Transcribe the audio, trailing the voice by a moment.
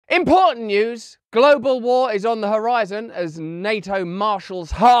Important news. Global war is on the horizon as NATO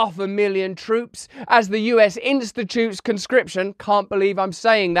marshals 500,000 troops as the US institutes conscription. Can't believe I'm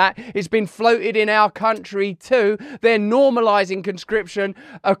saying that. It's been floated in our country too. They're normalizing conscription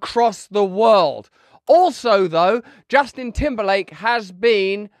across the world. Also, though, Justin Timberlake has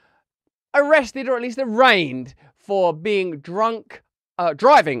been arrested, or at least arraigned, for being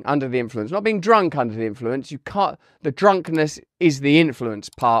driving under the influence, not being drunk under the influence. You can't. The drunkenness is the influence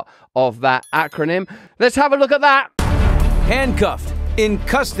part of that acronym. Let's have a look at that. Handcuffed, in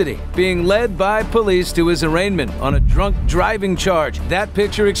custody, being led by police to his arraignment on a drunk driving charge. That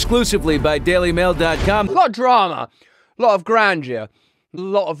picture exclusively by DailyMail.com. A lot of drama, a lot of grandeur, a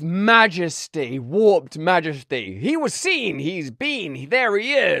lot of majesty, warped majesty. He was seen, he's been, there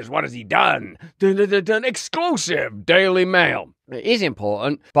he is. What has he done? Dun, dun, dun, dun. Exclusive Daily Mail. It is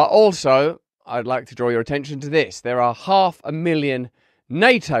important, but also I'd like to draw your attention to this. There are 500,000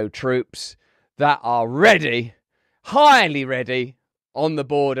 NATO troops that are ready, highly ready, on the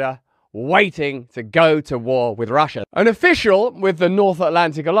border, waiting to go to war with Russia. An official with the North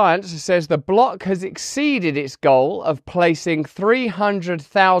Atlantic Alliance says the bloc has exceeded its goal of placing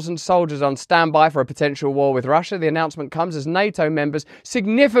 300,000 soldiers on standby for a potential war with Russia. The announcement comes as NATO members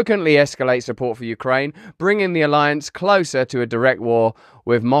significantly escalate support for Ukraine, bringing the alliance closer to a direct war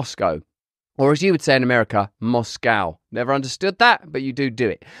with Moscow. Or as you would say in America, Moscow. Never understood that, but you do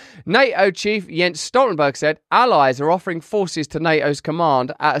it. NATO chief Jens Stoltenberg said allies are offering forces to NATO's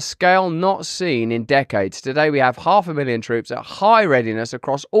command at a scale not seen in decades. Today we have 500,000 troops at high readiness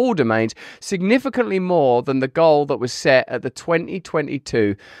across all domains, significantly more than the goal that was set at the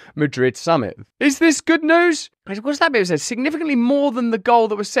 2022 Madrid summit. Is this good news? What's that bit? It says significantly more than the goal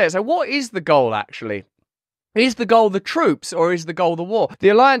that was set. So what is the goal actually? Is the goal the troops, or is the goal the war? The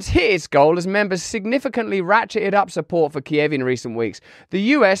alliance hit its goal as members significantly ratcheted up support for Kiev in recent weeks. The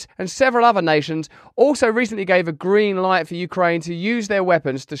US and several other nations also recently gave a green light for Ukraine to use their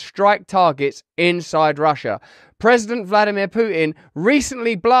weapons to strike targets inside Russia. President Vladimir Putin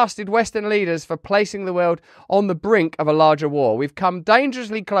recently blasted Western leaders for placing the world on the brink of a larger war. We've come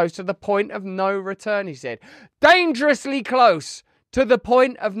dangerously close to the point of no return, he said. Dangerously close to the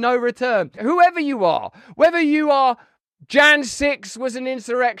point of no return. Whoever you are, whether you are Jan 6 was an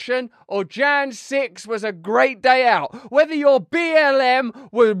insurrection or Jan 6 was a great day out, whether your BLM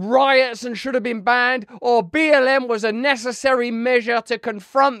were riots and should have been banned, or BLM was a necessary measure to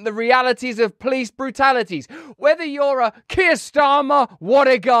confront the realities of police brutalities, whether you're a Keir Starmer, what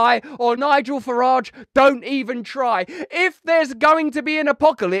a guy, or Nigel Farage, don't even try. If there's going to be an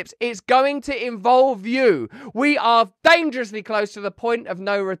apocalypse, it's going to involve you. We are dangerously close to the point of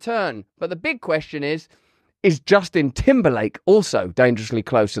no return. But the big question is Justin Timberlake also dangerously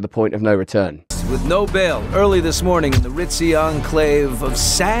close to the point of no return? With no bail early this morning in the ritzy enclave of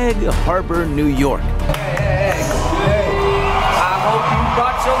Sag Harbor, New York. Hey, I hope you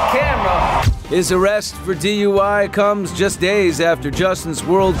brought your camera. His arrest for DUI comes just days after Justin's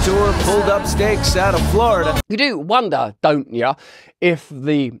world tour pulled up stakes out of Florida. You do wonder, don't you, if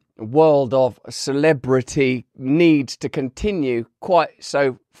the world of celebrity needs to continue quite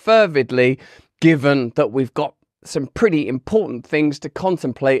so fervidly, given that we've got some pretty important things to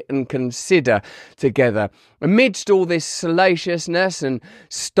contemplate and consider together. Amidst all this salaciousness and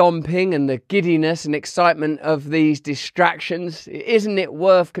stomping and the giddiness and excitement of these distractions, isn't it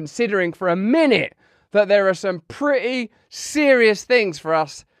worth considering for a minute that there are some pretty serious things for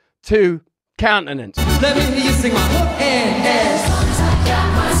us to countenance? Let me hear you sing my hook and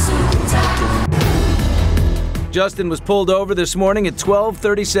Justin was pulled over this morning at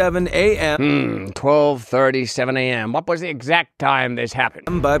 12:37 a.m. 12:37 a.m. What was the exact time this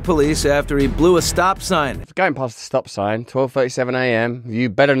happened? By police after he blew a stop sign. Going past the stop sign, 12:37 a.m. You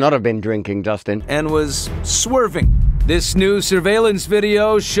better not have been drinking, Justin. And was swerving. This new surveillance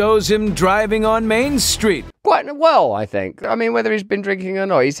video shows him driving on Main Street. Quite well, I think. I mean, whether he's been drinking or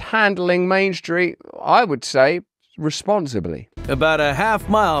not, he's handling Main Street, I would say, responsibly. About a half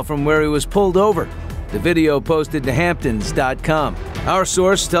mile from where he was pulled over. The video posted to Hamptons.com. Our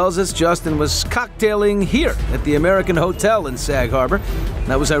source tells us Justin was cocktailing here at the American Hotel in Sag Harbor.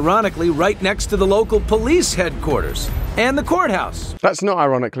 That was ironically right next to the local police headquarters and the courthouse. That's not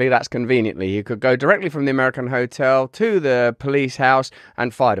ironically, that's conveniently. You could go directly from the American Hotel to the police house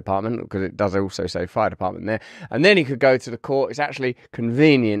and fire department, because it does also say fire department there. And then you could go to the court. It's actually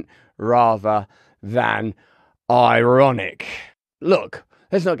convenient rather than ironic. Look,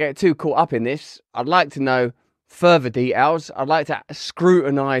 let's not get too caught up in this. I'd like to know further details. I'd like to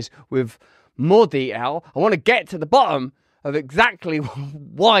scrutinise with more detail. I want to get to the bottom of exactly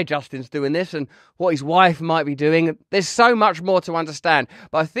why Justin's doing this and what his wife might be doing. There's so much more to understand,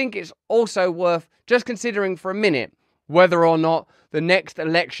 but I think it's also worth just considering for a minute whether or not the next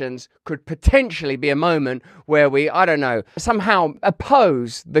elections could potentially be a moment where we, I don't know, somehow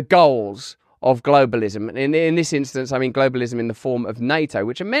oppose the goals of globalism. In this instance, I mean globalism in the form of NATO,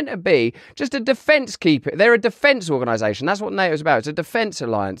 which are meant to be just a defence keeper. They're a defence organisation. That's what NATO's about. It's a defence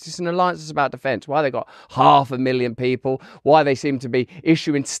alliance. It's an alliance that's about defence. Why they got 500,000 people, why they seem to be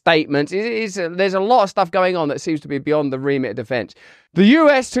issuing statements. There's a lot of stuff going on that seems to be beyond the remit of defence. The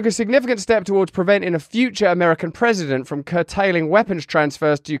US took a significant step towards preventing a future American president from curtailing weapons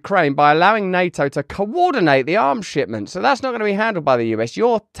transfers to Ukraine by allowing NATO to coordinate the arms shipments. So that's not going to be handled by the US.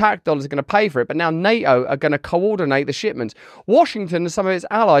 Your tax dollars are going to pay for it, but now NATO are going to coordinate the shipments. Washington and some of its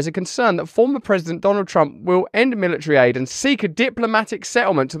allies are concerned that former President Donald Trump will end military aid and seek a diplomatic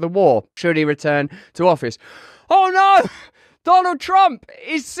settlement to the war should he return to office. Oh no! Donald Trump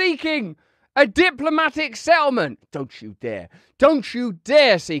is seeking a diplomatic settlement. Don't you dare. Don't you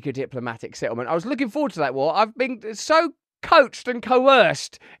dare seek a diplomatic settlement. I was looking forward to that war. I've been so coached and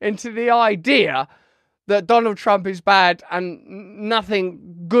coerced into the idea that Donald Trump is bad and nothing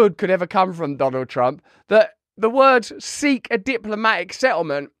good could ever come from Donald Trump, that the words seek a diplomatic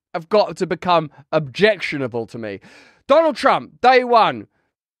settlement have got to become objectionable to me. Donald Trump, day one,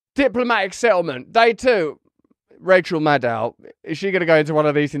 diplomatic settlement. Day two, Rachel Maddow, is she going to go into one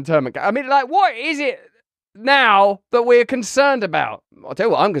of these internment camps? I mean, like, what is it now that we're concerned about? I'll tell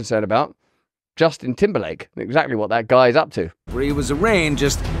you what I'm concerned about. Justin Timberlake, exactly what that guy is up to. Where he was arraigned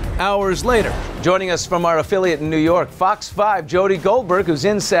just hours later. Joining us from our affiliate in New York, Fox 5, Jody Goldberg, who's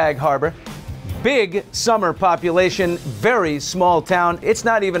in Sag Harbor. Big summer population, very small town. It's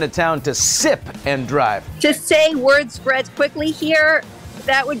not even a town to sip and drive. To say word spreads quickly here,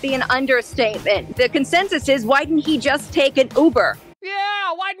 that would be an understatement. The consensus is, why didn't he just take an Uber?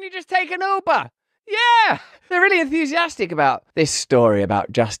 Yeah, why didn't he just take an Uber? Yeah, they're really enthusiastic about this story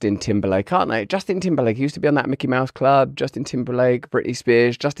about Justin Timberlake, aren't they? Justin Timberlake used to be on that Mickey Mouse Club. Justin Timberlake, Britney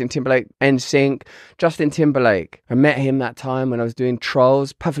Spears, Justin Timberlake, NSYNC. Justin Timberlake. I met him that time when I was doing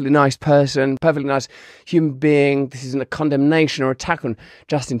Trolls. Perfectly nice person, perfectly nice human being. This isn't a condemnation or attack on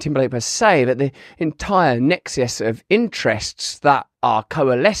Justin Timberlake per se, but the entire nexus of interests that are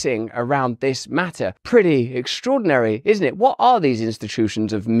coalescing around this matter. Pretty extraordinary, isn't it? What are these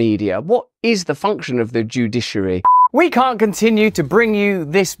institutions of media? What is the function of the judiciary? We can't continue to bring you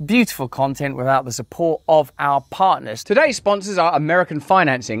this beautiful content without the support of our partners. Today's sponsors are American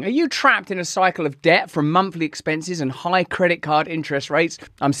Financing. Are you trapped in a cycle of debt from monthly expenses and high credit card interest rates?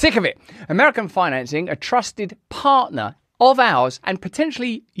 I'm sick of it. American Financing, a trusted partner of ours and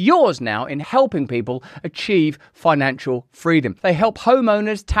potentially yours now in helping people achieve financial freedom. They help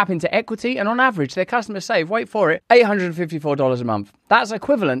homeowners tap into equity, and on average, their customers save, wait for it, $854 a month. That's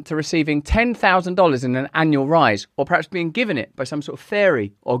equivalent to receiving $10,000 in an annual rise, or perhaps being given it by some sort of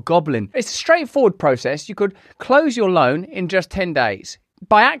fairy or goblin. It's a straightforward process. You could close your loan in just 10 days.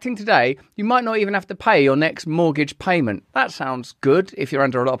 By acting today, you might not even have to pay your next mortgage payment. That sounds good if you're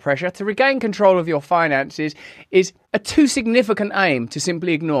under a lot of pressure. To regain control of your finances is a too significant aim to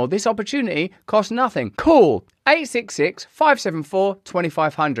simply ignore. This opportunity costs nothing. Call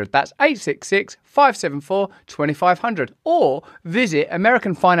 866-574-2500. That's 866-574-2500. Or visit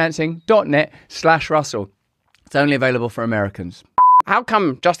americanfinancing.net/Russell. It's only available for Americans. How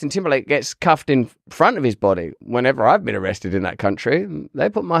come Justin Timberlake gets cuffed in front of his body? Whenever I've been arrested in that country, they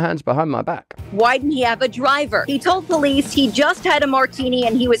put my hands behind my back. Why didn't he have a driver? He told police he just had a martini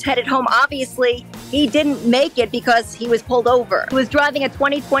and he was headed home. Obviously, he didn't make it because he was pulled over. He was driving a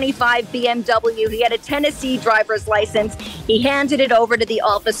 2025 BMW. He had a Tennessee driver's license. He handed it over to the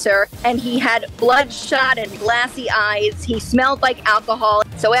officer, and he had bloodshot and glassy eyes. He smelled like alcohol.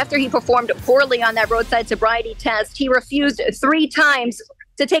 So after he performed poorly on that roadside sobriety test, he refused 3 times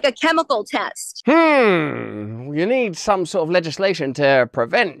to take a chemical test. You need some sort of legislation to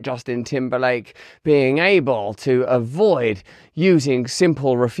prevent Justin Timberlake being able to avoid using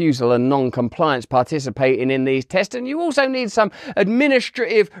simple refusal and non-compliance participating in these tests. And you also need some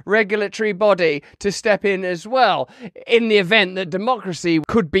administrative regulatory body to step in as well in the event that democracy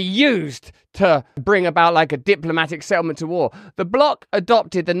could be used to bring about like a diplomatic settlement to war. The bloc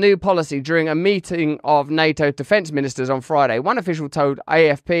adopted the new policy during a meeting of NATO defense ministers on Friday. One official told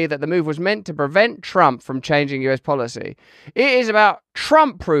AFP that the move was meant to prevent Trump from changing US policy. It is about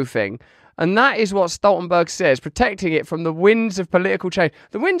Trump-proofing. And that is what Stoltenberg says, protecting it from the winds of political change.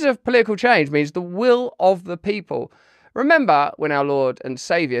 The winds of political change means the will of the people. Remember when our Lord and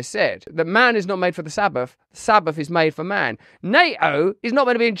Saviour said that man is not made for the Sabbath is made for man. NATO is not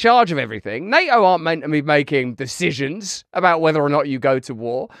meant to be in charge of everything. NATO aren't meant to be making decisions about whether or not you go to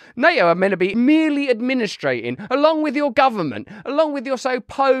war. NATO are meant to be merely administrating, along with your government, along with your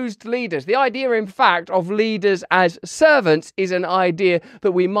supposed leaders. The idea, in fact, of leaders as servants is an idea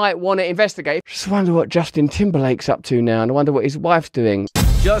that we might want to investigate. Just wonder what Justin Timberlake's up to now, and I wonder what his wife's doing.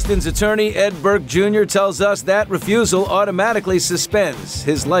 Justin's attorney, Ed Burke Jr., tells us that refusal automatically suspends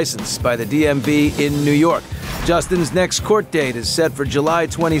his license by the DMV in New York. Justin's next court date is set for July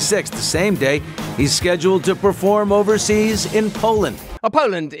 26th, the same day he's scheduled to perform overseas in Poland.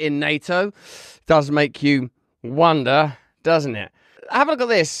 Poland in NATO does make you wonder, doesn't it? Have a look at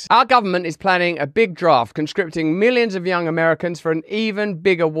this. Our government is planning a big draft conscripting millions of young Americans for an even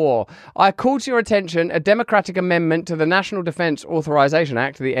bigger war. I call to your attention a Democratic amendment to the National Defense Authorization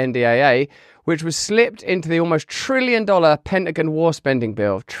Act, the NDAA, which was slipped into the almost $1 trillion Pentagon war spending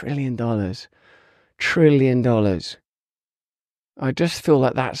bill. $1 trillion. I just feel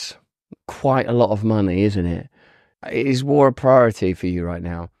like that's quite a lot of money, isn't it? Is war a priority for you right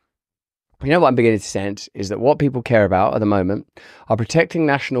now? You know what I'm beginning to sense is that what people care about at the moment are protecting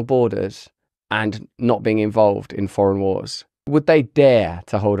national borders and not being involved in foreign wars. Would they dare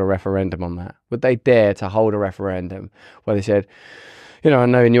to hold a referendum on that? Would they dare to hold a referendum where they said, you know, I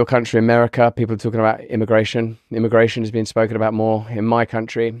know in your country, America, people are talking about immigration. Immigration has been spoken about more in my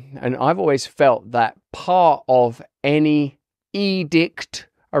country. And I've always felt that part of any edict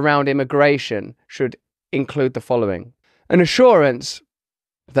around immigration should include the following: an assurance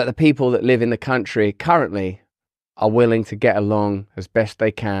that the people that live in the country currently are willing to get along as best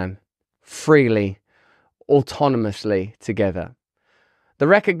they can, freely, autonomously together. The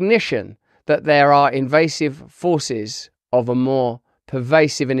recognition that there are invasive forces of a more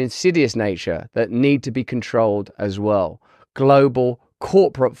pervasive and insidious nature that need to be controlled as well. Global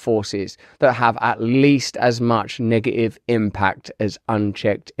corporate forces that have at least as much negative impact as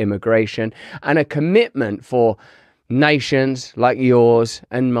unchecked immigration, and a commitment for nations like yours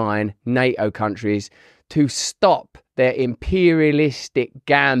and mine, NATO countries, to stop their imperialistic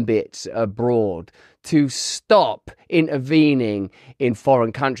gambits abroad, to stop intervening in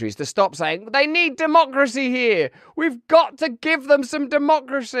foreign countries, to stop saying, they need democracy here. We've got to give them some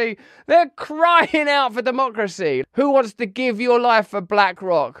democracy. They're crying out for democracy. Who wants to give your life for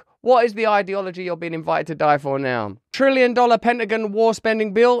BlackRock? What is the ideology you're being invited to die for now? $1 trillion Pentagon war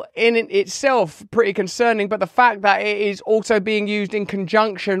spending bill in itself pretty concerning, but the fact that it is also being used in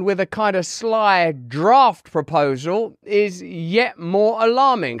conjunction with a kind of sly draft proposal is yet more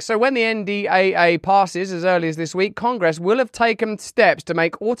alarming. So when the NDAA passes as early as this week, Congress will have taken steps to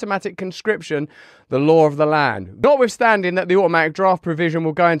make automatic conscription the law of the land. Notwithstanding that the automatic draft provision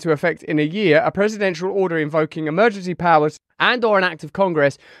will go into effect in a year, a presidential order invoking emergency powers and or an act of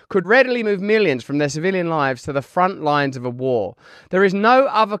Congress could readily move millions from their civilian lives to the front lines of a war. There is no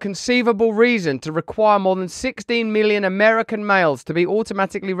other conceivable reason to require more than 16 million American males to be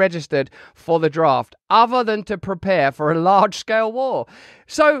automatically registered for the draft, other than to prepare for a large-scale war.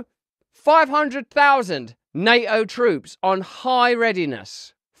 So, 500,000 NATO troops on high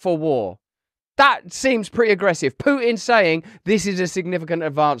readiness for war. That seems pretty aggressive. Putin saying this is a significant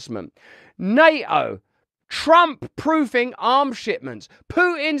advancement. NATO Trump-proofing arms shipments.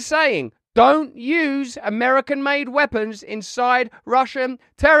 Putin saying, don't use American-made weapons inside Russian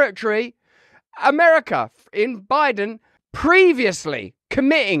territory. America, in Biden, previously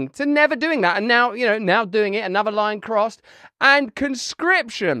committing to never doing that. And now doing it, another line crossed. And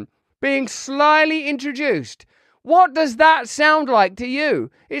conscription being slyly introduced. What does that sound like to you?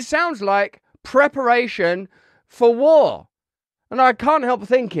 It sounds like preparation for war. And I can't help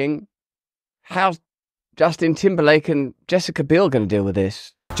thinking, how's Justin Timberlake and Jessica Biel going to deal with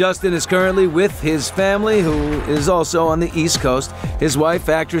this? Justin is currently with his family, who is also on the East Coast. His wife,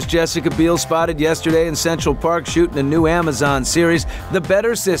 actress Jessica Biel, spotted yesterday in Central Park shooting a new Amazon series, The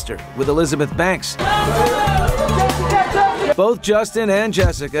Better Sister, with Elizabeth Banks. Both Justin and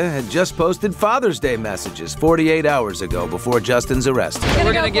Jessica had just posted Father's Day messages 48 hours ago before Justin's arrest.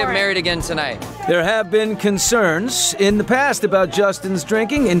 We're gonna get married again tonight. There have been concerns in the past about Justin's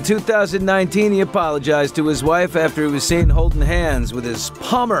drinking. In 2019, he apologized to his wife after he was seen holding hands with his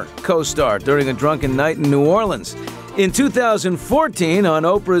Palmer co-star during a drunken night in New Orleans. In 2014, on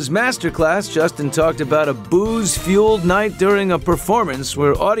Oprah's Masterclass, Justin talked about a booze-fueled night during a performance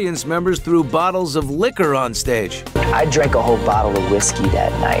where audience members threw bottles of liquor on stage. I drank a whole bottle of whiskey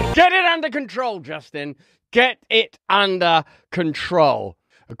that night. Get it under control, Justin. Get it under control.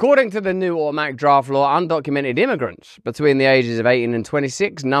 According to the new automatic draft law, undocumented immigrants between the ages of 18 and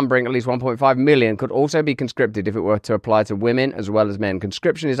 26, numbering at least 1.5 million, could also be conscripted if it were to apply to women as well as men.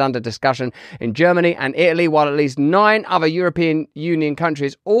 Conscription is under discussion in Germany and Italy, while at least 9 other European Union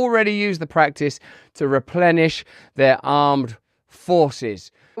countries already use the practice to replenish their armed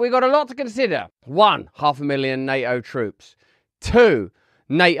forces. We've got a lot to consider. 1, 500,000 NATO troops. 2,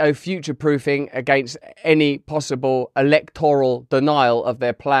 NATO future-proofing against any possible electoral denial of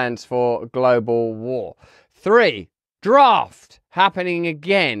their plans for global war. 3, draft happening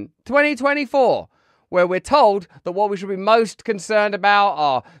again, 2024, where we're told that what we should be most concerned about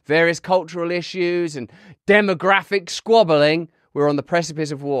are various cultural issues and demographic squabbling. We're on the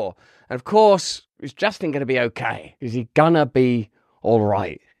precipice of war. And of course, is Justin going to be okay? Is he going to be all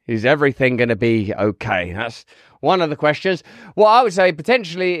right? Is everything going to be okay? That's one of the questions. What I would say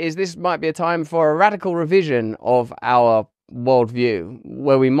potentially is this might be a time for a radical revision of our worldview,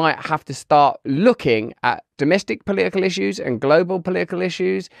 where we might have to start looking at domestic political issues and global political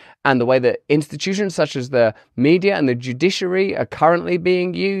issues and the way that institutions such as the media and the judiciary are currently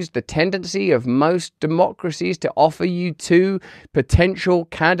being used, the tendency of most democracies to offer you 2 potential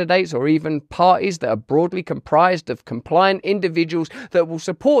candidates or even parties that are broadly comprised of compliant individuals that will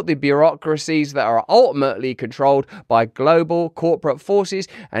support the bureaucracies that are ultimately controlled by global corporate forces.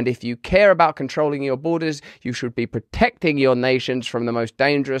 And if you care about controlling your borders, you should be protecting your nations from the most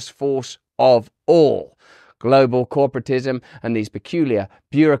dangerous force of all: global corporatism and these peculiar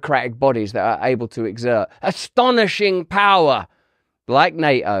bureaucratic bodies that are able to exert astonishing power, like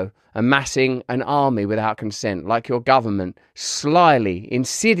NATO, amassing an army without consent, like your government, slyly,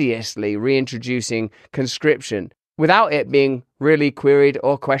 insidiously reintroducing conscription without it being really queried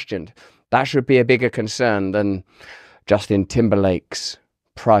or questioned. That should be a bigger concern than Justin Timberlake's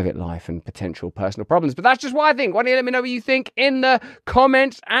private life and potential personal problems. But that's just what I think. Why don't you let me know what you think in the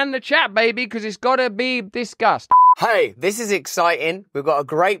comments and the chat, baby, because it's got to be discussed. Hey, this is exciting. We've got a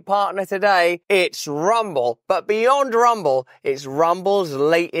great partner today. It's Rumble. But beyond Rumble, it's Rumble's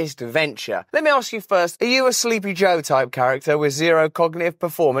latest venture. Let me ask you first, are you a Sleepy Joe type character with zero cognitive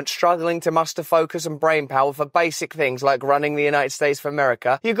performance, struggling to muster focus and brain power for basic things like running the United States of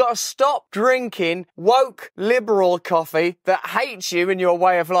America? You've got to stop drinking woke liberal coffee that hates you and your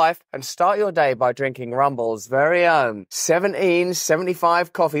way of life and start your day by drinking Rumble's very own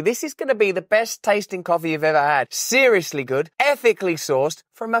 1775 coffee. This is going to be the best tasting coffee you've ever had. Seriously good, ethically sourced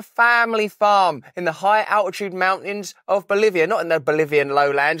from a family farm in the high altitude mountains of Bolivia. Not in the Bolivian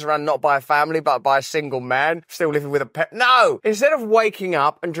lowlands, run not by a family but by a single man still living with a pet. No! Instead of waking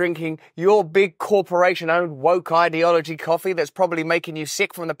up and drinking your big corporation-owned woke ideology coffee that's probably making you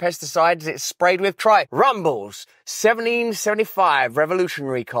sick from the pesticides it's sprayed with, try Rumble's 1775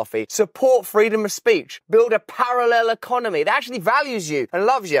 revolutionary coffee. Support freedom of speech. Build a parallel economy that actually values you and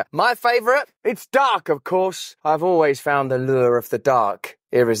loves you. My favourite? It's dark, of course. I've always found the lure of the dark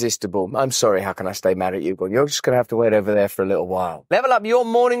irresistible. I'm sorry, how can I stay mad at you? You're just going to have to wait over there for a little while. Level up your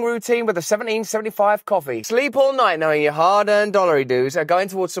morning routine with a 1775 coffee. Sleep all night knowing your hard-earned dollary dues are going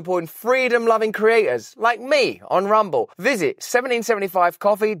towards supporting freedom-loving creators like me on Rumble. Visit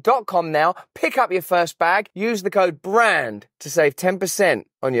 1775coffee.com now, pick up your first bag, use the code BRAND to save 10%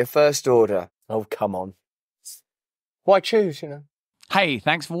 on your first order. Oh, come on. Why choose, you know? Hey,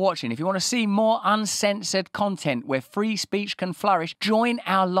 thanks for watching. If you want to see more uncensored content where free speech can flourish, join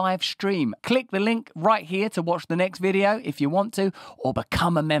our live stream. Click the link right here to watch the next video if you want to, or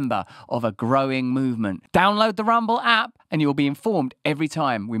become a member of a growing movement. Download the Rumble app and you'll be informed every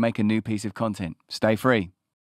time we make a new piece of content. Stay free.